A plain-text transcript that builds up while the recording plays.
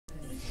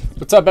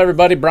What's up,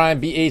 everybody? Brian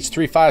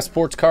BH35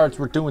 Sports Cards.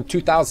 We're doing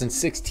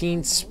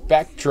 2016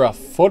 Spectra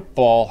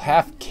football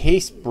half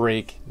case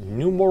break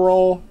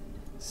numero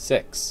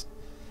 6.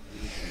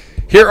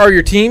 Here are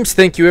your teams.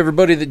 Thank you,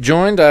 everybody that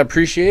joined. I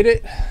appreciate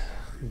it.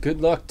 Good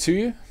luck to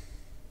you.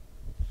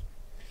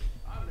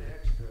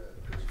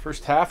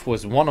 First half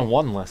was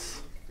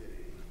 1-1-less.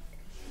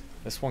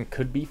 This one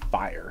could be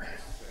fire.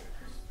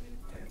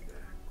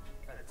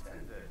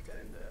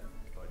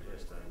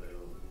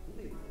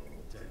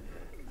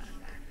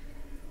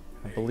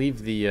 I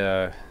believe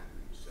the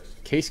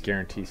case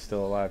guarantee is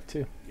still alive,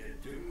 too.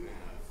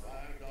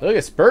 Look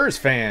at Spurs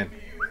fan.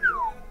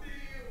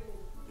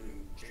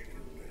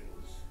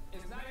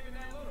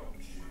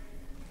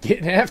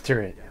 Getting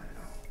after it.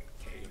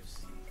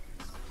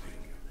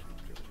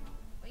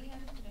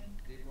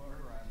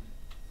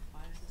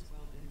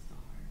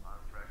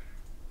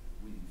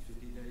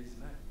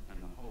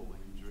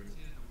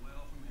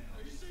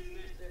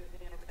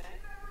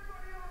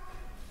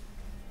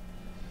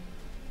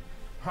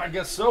 I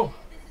guess so.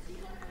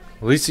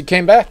 At least he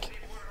came back.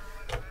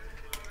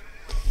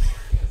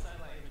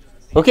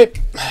 Okay,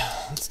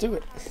 let's do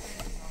it.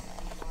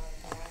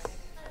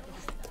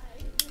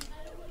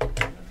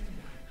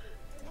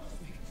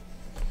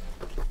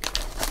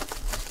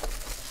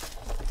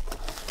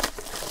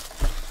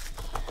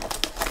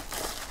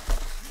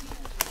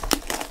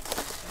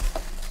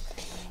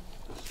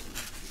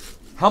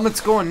 Helmets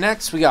going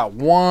next. We got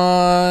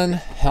one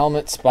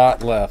helmet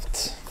spot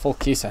left. Full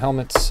case of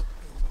helmets.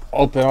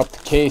 Open up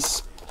the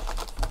case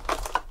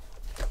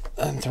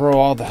and throw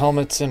all the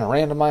helmets in a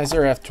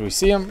randomizer after we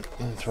see them,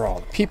 and throw all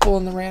the people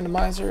in the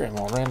randomizer, and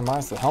we'll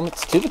randomize the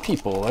helmets to the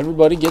people.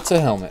 Everybody gets a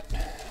helmet.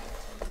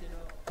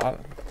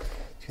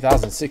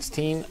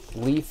 2016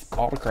 Leaf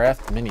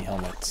autographed mini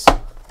helmets.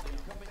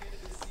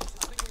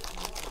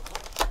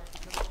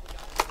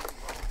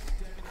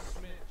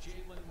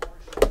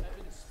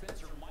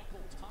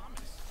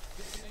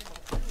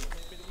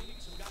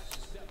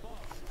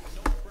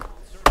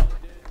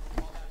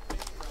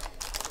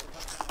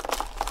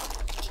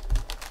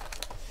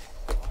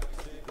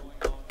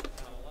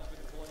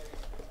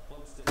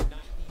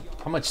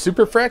 How much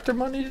Superfractor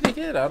money did he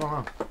get? I don't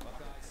know.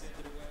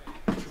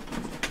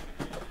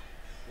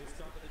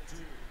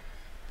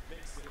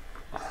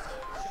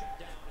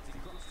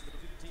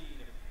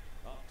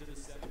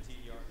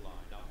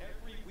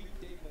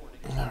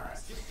 All right,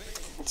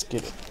 let's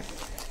get it.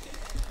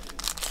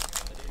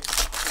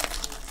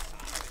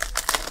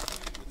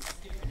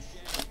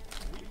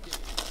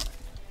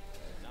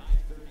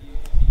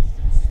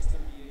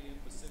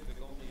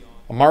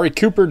 Amari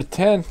Cooper to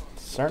 10,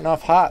 starting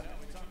off hot.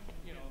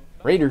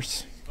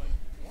 Raiders.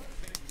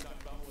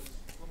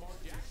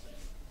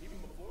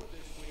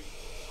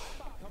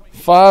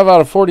 Five out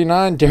of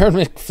 49.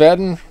 Darren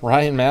McFadden,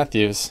 Ryan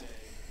Matthews.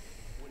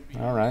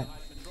 All right.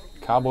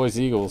 Cowboys,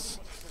 Eagles.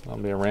 That'll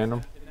be a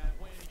random.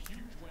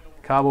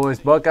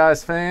 Cowboys,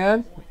 Buckeyes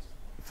fan.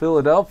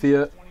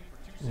 Philadelphia,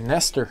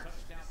 Nestor.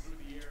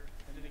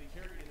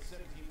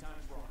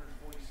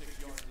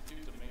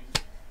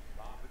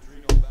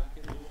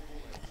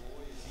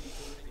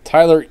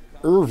 Tyler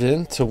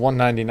Irvin to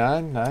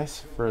 199. Nice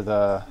for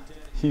the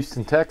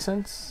Houston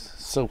Texans.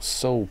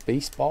 So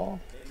baseball.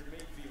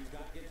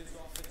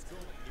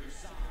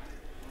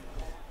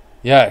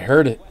 Yeah, I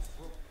heard it.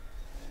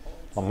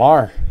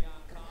 Lamar.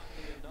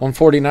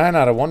 149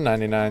 out of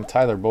 199.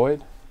 Tyler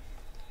Boyd.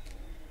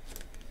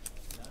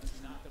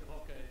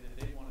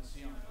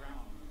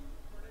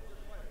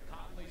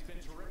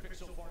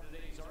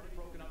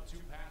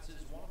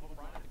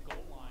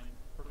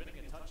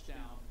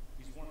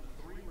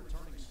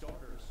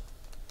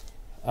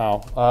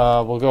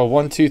 We'll go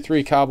 1, 2,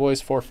 3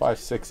 Cowboys, 4, 5,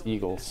 6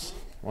 Eagles.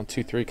 1,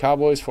 2, 3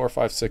 Cowboys, 4,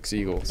 5, 6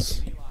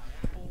 Eagles.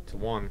 To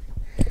 1.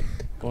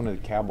 Going to the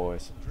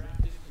Cowboys.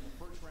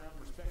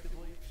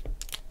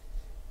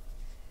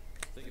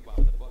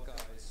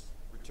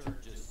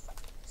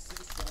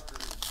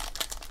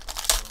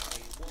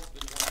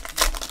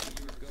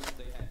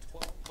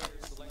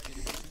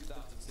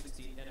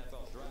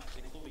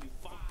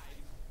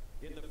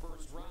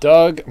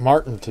 Doug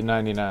Martin to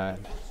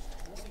 99.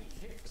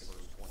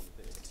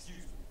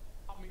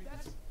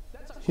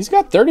 He's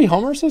got 30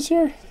 homers this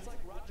year?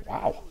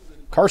 Wow.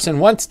 Carson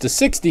Wentz to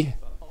 60.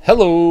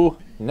 Hello,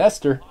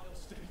 Nestor.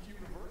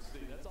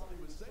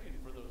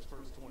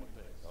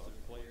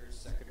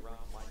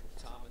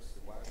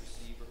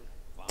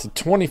 To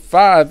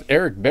 25,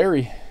 Eric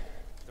Berry.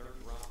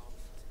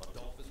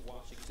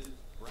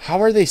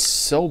 How are they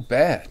so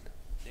bad?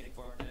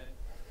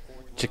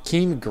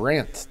 Jakeem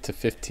Grant to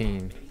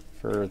 15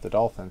 for the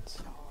Dolphins.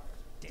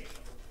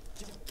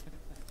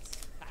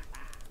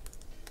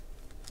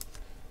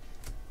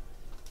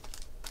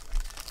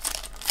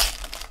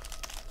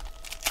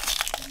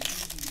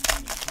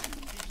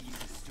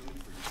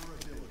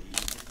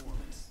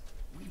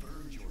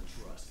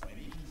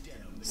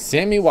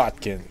 Sammy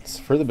Watkins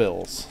for the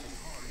Bills.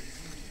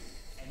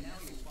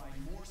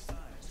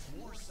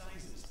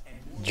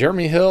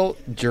 Jeremy Hill,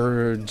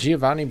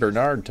 Giovanni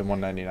Bernard to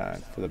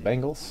 199 for the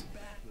Bengals.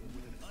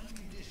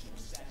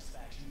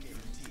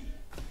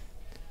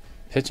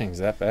 Pitching's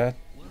that bad?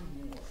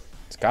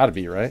 It's got to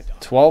be, right?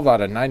 12 out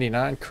of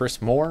 99.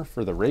 Chris Moore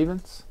for the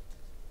Ravens.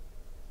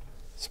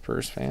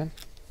 Spurs fan.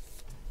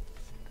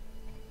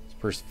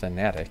 Spurs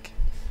fanatic.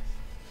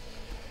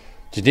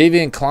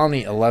 Jadeveon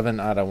Clowney,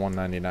 11 out of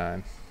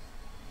 199.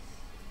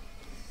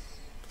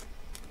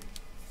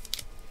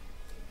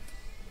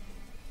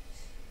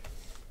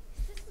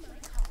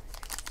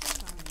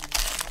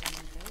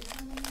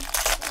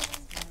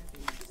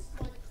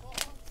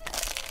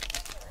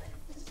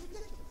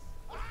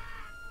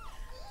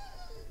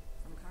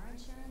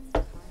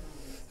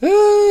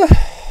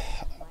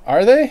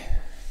 Are they?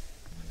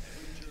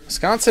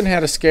 Wisconsin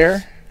had a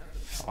scare.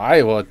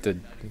 Iowa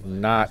did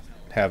not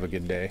have a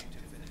good day.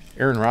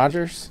 Aaron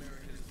Rodgers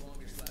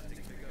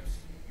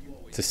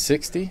to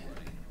 60.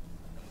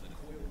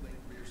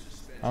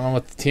 I don't know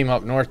what the team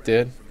up north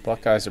did.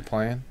 Buckeyes are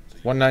playing.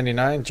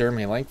 199,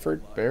 Jeremy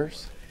Langford,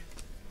 Bears.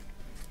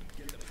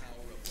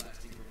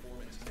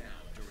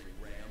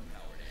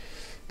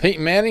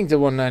 Peyton Manning to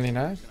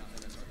 199.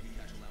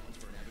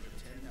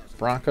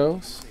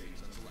 Broncos.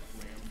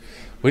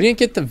 We didn't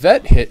get the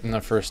vet hit in the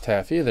first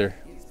half either.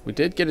 We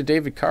did get a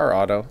David Carr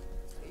auto.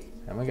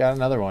 And we got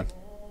another one.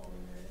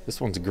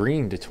 This one's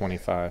green to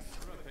 25.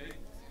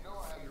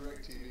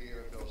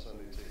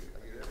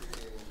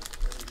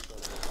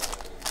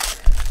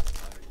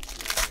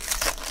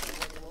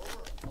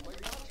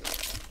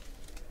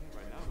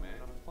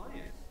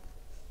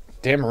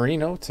 Dan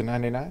Marino to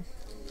 99.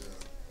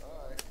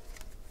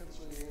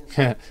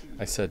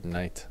 I said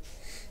night.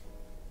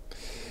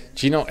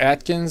 Geno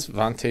Atkins,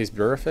 Vontaze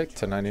Burfict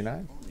to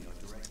 99.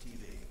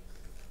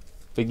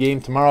 Big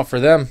game tomorrow for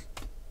them.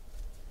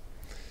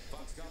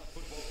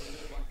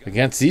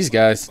 Against these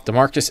guys.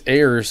 DeMarcus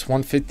Ayers,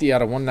 150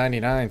 out of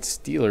 199.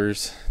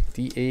 Steelers,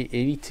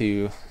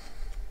 DA82.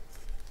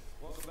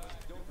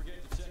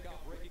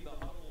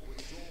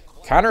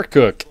 Connor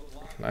Cook.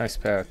 Nice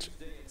patch.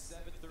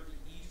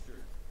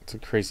 It's a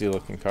crazy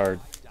looking card.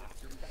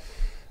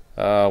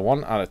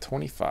 1 out of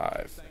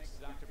 25.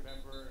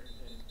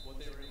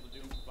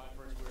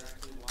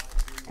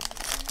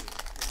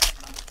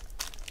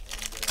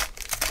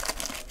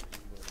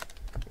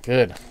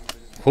 Good.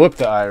 Whoop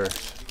the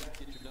Irish.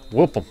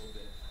 Whoop them.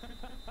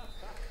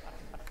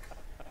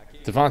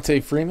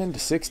 Devontae Freeman to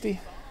 60.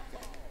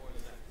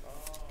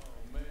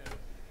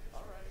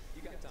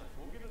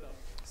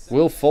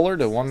 Will Fuller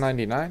to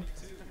 199.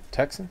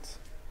 Texans.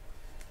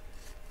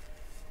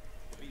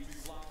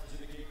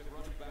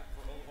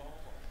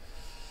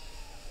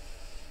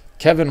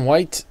 Kevin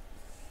White,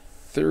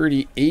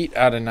 38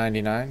 out of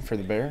 99 for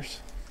the Bears.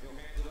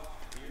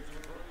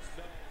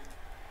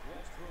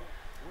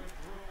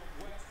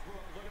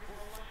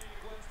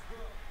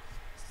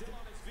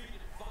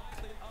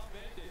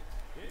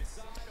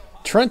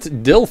 Trent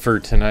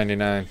Dilfer to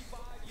 99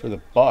 for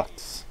the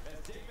Bucks.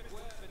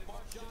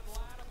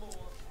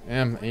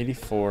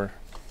 M84.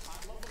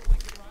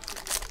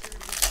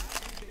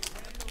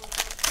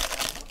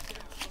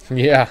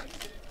 Yeah.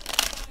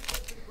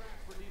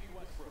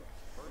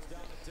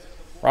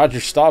 Roger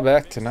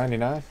Staubach to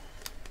 99.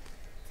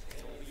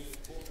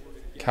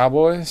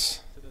 Cowboys.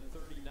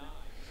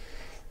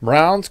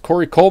 Browns,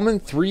 Corey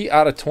Coleman, 3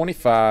 out of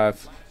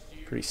 25.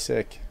 Pretty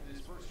sick.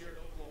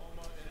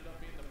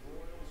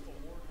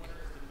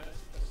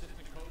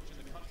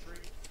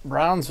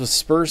 Browns was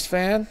Spurs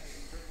fan.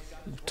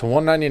 To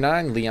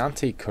 199,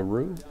 Leonte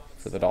Carew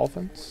for the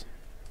Dolphins.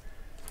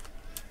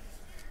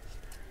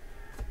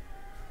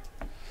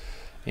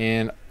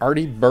 And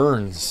Artie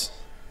Burns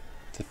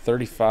to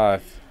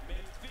 35.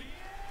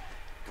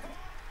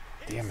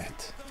 Damn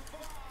it.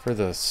 For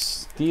the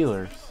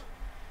Steelers.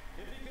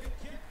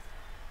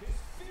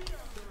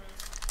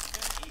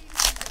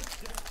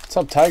 What's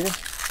up, Tiger?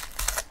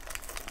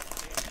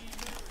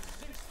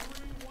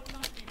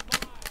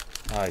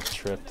 I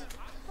tripped.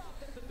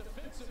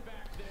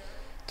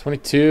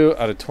 22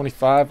 out of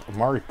 25,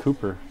 Amari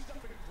Cooper.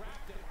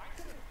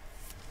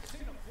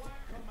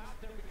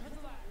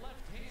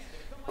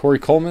 Corey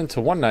Coleman to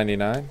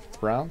 199,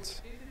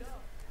 Browns.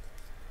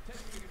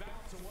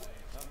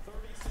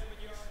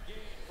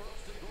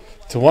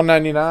 To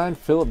 199,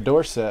 Philip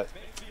Dorsett,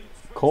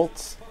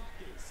 Colts.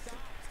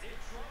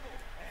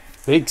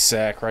 Big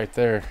sack right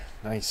there.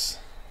 Nice.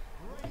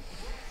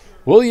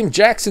 William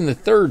Jackson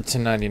III to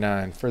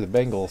 99 for the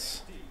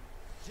Bengals.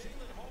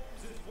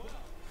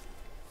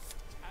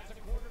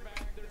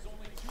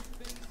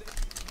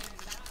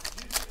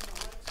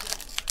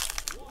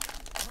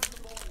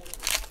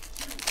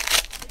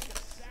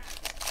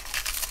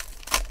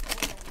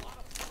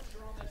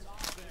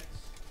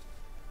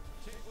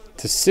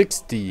 To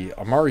 60,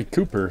 Amari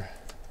Cooper.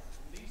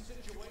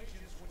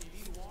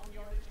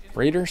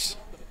 Raiders.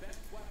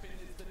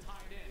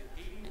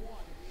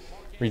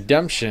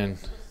 Redemption.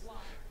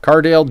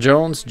 Cardale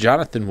Jones,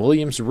 Jonathan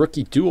Williams,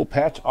 rookie dual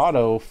patch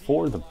auto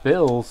for the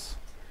Bills.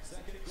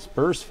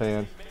 Spurs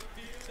fan.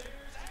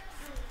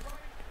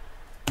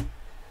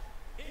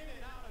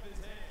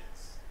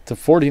 To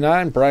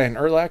 49, Brian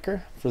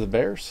Urlacher for the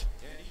Bears.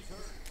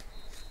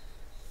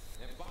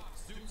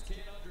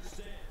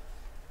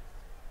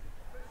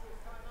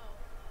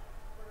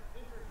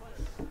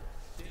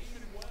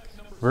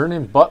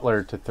 Vernon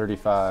Butler to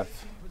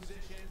 35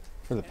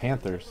 for the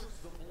Panthers.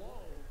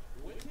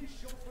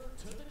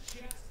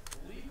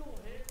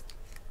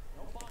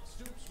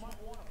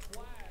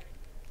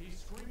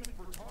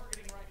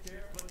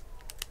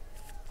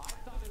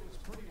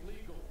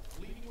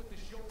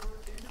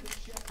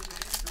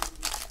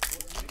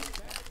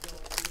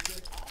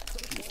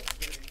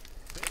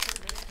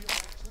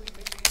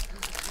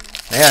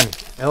 Man,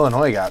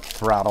 Illinois got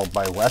throttled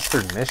by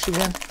Western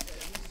Michigan.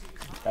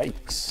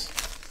 Yikes.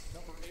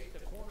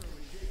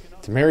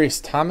 Demaryius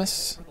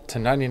Thomas to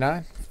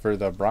 99 for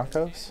the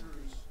Broncos.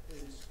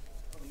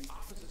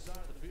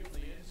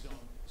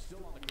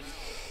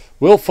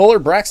 Will Fuller,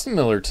 Braxton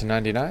Miller to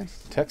 99,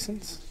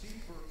 Texans.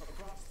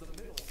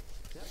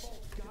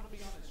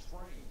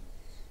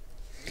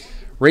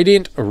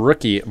 Radiant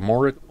rookie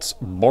Moritz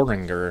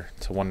Boringer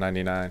to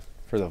 199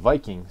 for the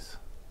Vikings.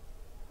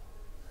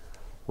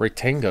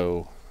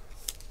 Ratango.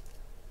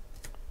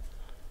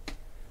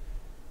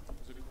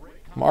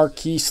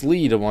 Marquise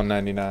Lee to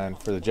 199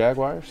 for the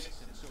Jaguars.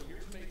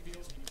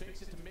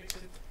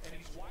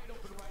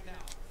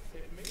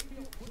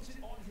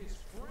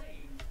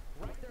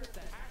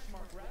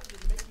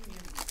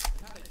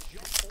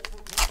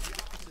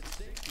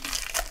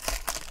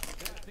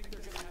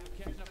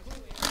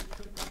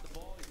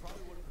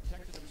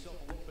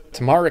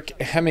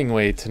 Tamarick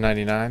Hemingway to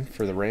 99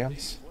 for the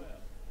Rams.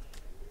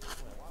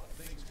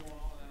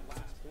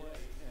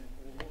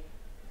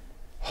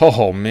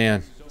 Oh,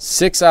 man.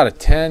 6 out of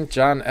 10,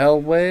 John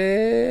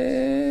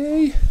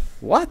Elway.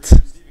 What?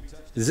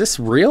 Is this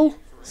real?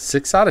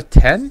 6 out of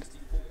 10?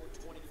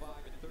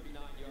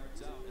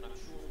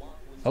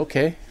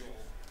 Okay.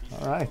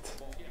 All right.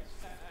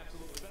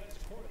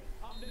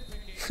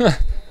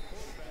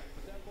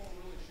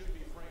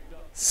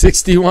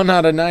 61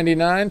 out of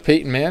 99,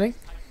 Peyton Manning.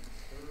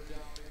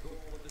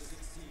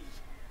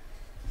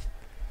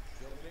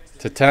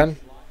 To 10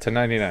 to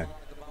 99.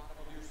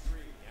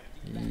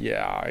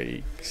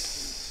 Yikes.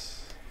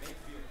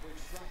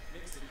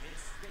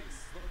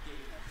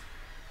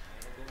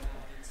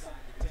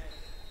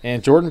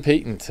 And Jordan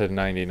Payton to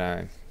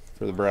 99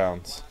 for the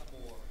Browns.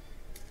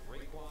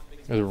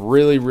 It was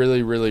really,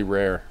 really, really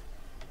rare.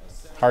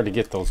 Hard to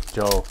get those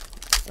John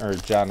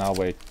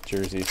Elway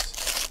jerseys.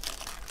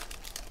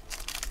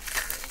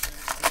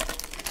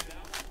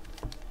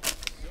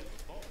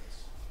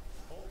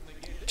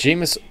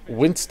 Jameis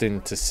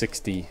Winston to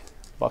 60,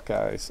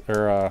 Buckeyes,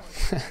 or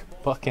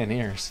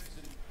Buccaneers.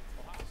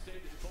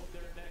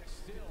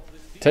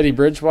 Teddy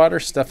Bridgewater,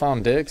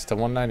 Stephon Diggs to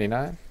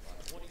 199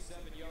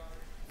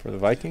 for the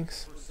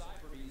Vikings.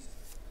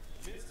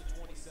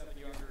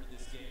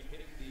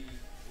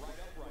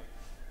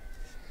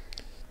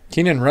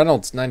 Keenan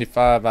Reynolds,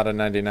 95 out of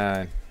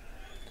 99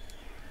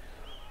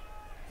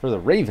 for the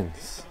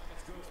Ravens.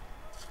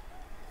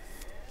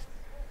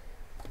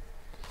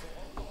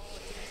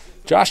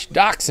 Josh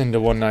Doxson to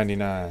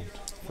 199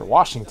 for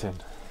Washington.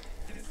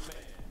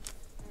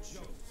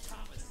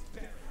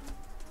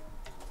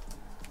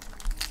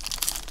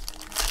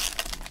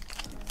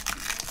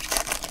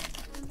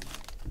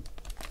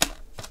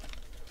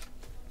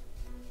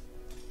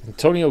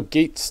 Antonio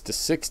Gates to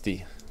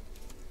 60,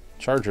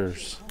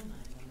 Chargers.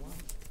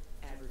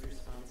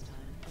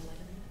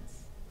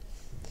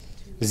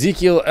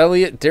 Ezekiel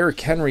Elliott, Derrick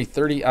Henry,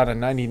 30 out of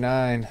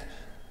 99.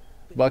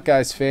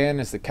 Buckeyes fan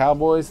is the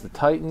Cowboys. The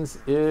Titans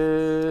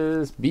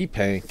is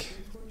B-Pank.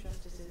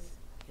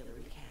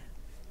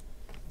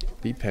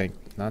 B-Pank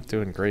not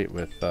doing great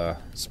with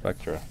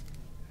Spectra.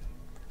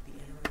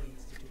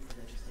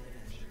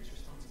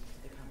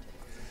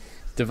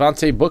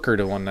 Devontae Booker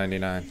to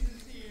 199.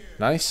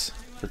 Nice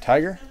for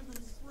Tiger.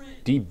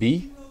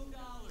 DB.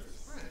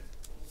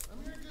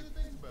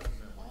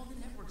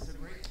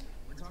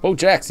 Bo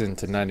Jackson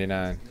to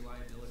 99.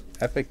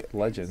 Epic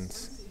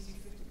Legends.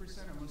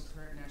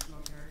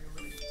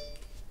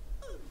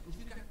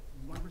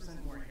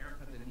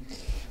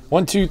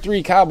 1, 2,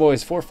 3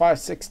 Cowboys, 4, 5,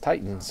 6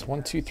 Titans.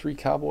 1, 2, 3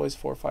 Cowboys,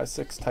 4, 5,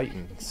 6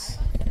 Titans.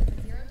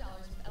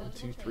 1,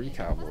 2, 3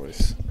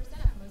 Cowboys.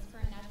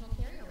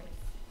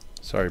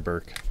 Sorry,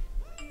 Burke.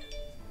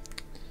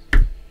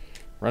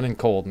 Running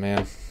cold,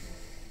 man.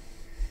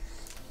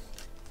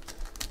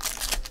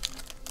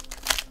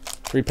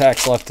 3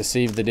 packs left to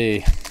save the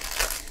day.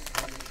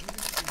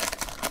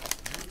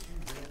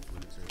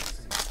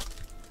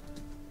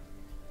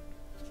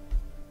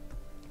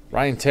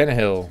 Ryan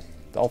Tannehill,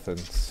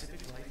 Dolphins.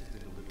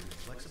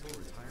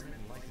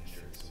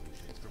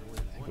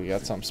 We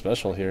got something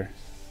special here.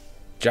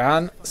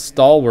 John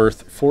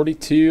Stallworth,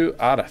 42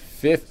 out of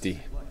 50.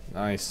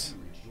 Nice.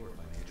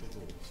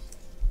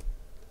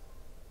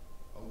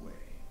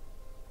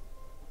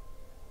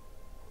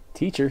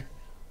 Teacher.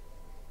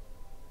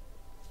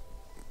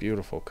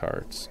 Beautiful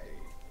cards.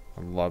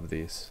 I love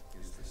these.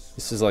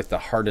 This is like the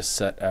hardest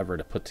set ever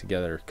to put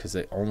together because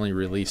they only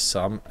release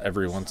some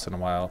every once in a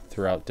while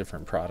throughout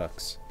different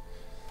products.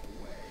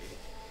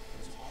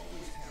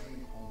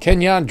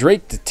 Kenyon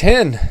Drake to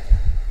 10.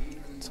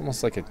 It's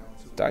almost like a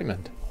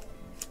diamond.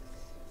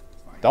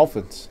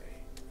 Dolphins.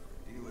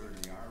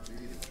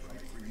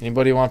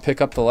 Anybody want to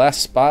pick up the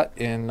last spot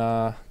in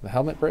the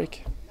helmet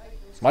break?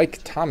 Mike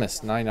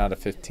Thomas, 9 out of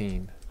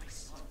 15.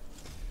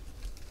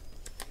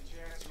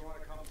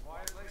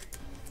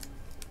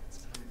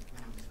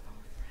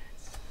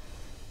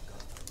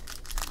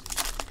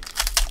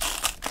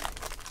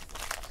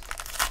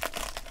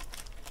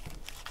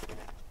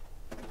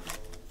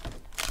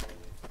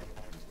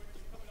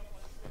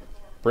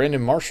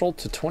 Brandon Marshall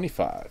to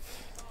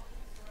 25.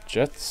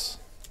 Jets.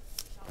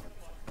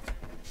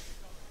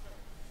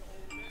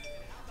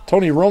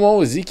 Tony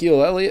Romo,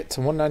 Ezekiel Elliott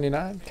to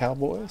 199.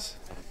 Cowboys.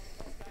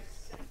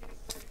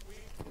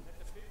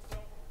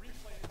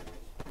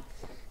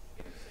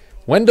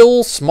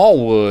 Wendell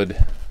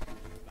Smallwood.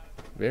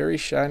 Very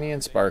shiny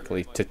and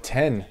sparkly to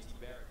 10.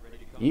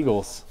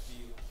 Eagles.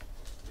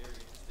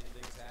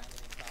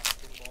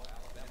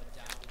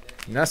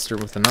 Nestor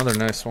with another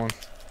nice one.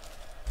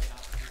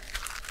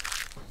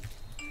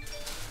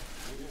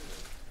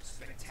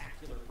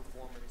 Spectacular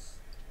performance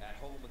at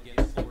home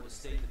against Florida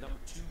State, the number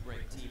 2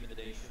 ranked team in the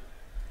nation.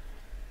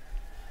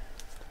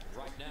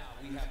 Right now,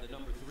 we have the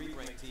number 3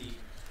 ranked team,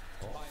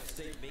 Ohio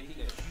State,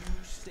 making a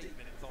huge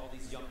statement with all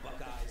these young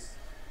Buckeyes.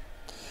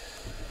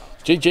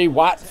 J.J.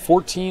 Watt,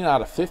 14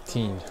 out of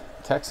 15.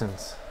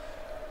 Texans.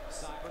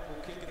 Cyber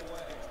will kick it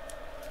away.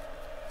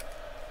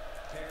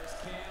 Harris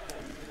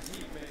Campbell, the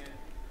deep man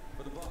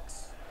for the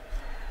Bucks.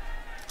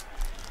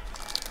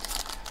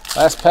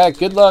 Last pack.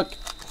 Good luck.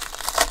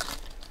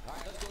 All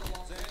right, let's go to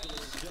Los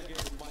Angeles and check in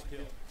with Mike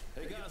Hill.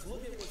 Hey guys,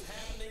 look at what's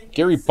happening.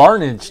 Gary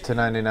Barnage to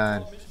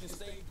 99. Michigan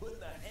State putting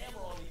the hammer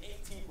on the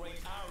 18th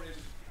ranked Irish.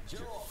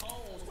 Gerald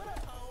Holmes, what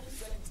up, Holmes?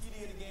 Second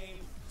TD in the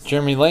game.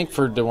 Jeremy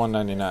Langford to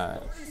 199.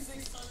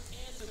 36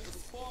 unanswered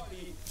for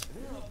Sparty.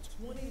 They're up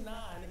 29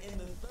 in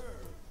the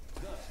third.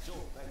 Gus,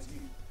 Joel, that's you.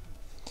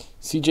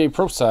 C.J.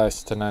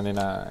 Procise to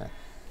 99.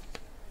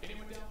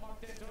 Anyone down Mark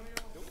Antonio?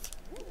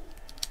 Nope.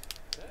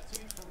 That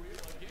seems for real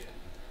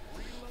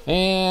again.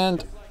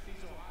 And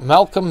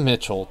Malcolm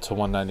Mitchell to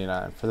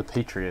 199 for the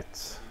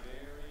Patriots.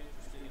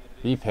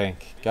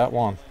 E-Pank. Got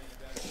one.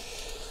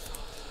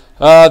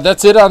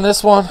 That's it on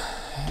this one.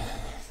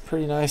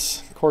 Pretty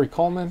nice. Corey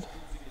Coleman.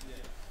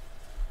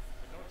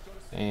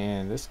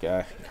 And this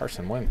guy,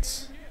 Carson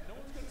Wentz.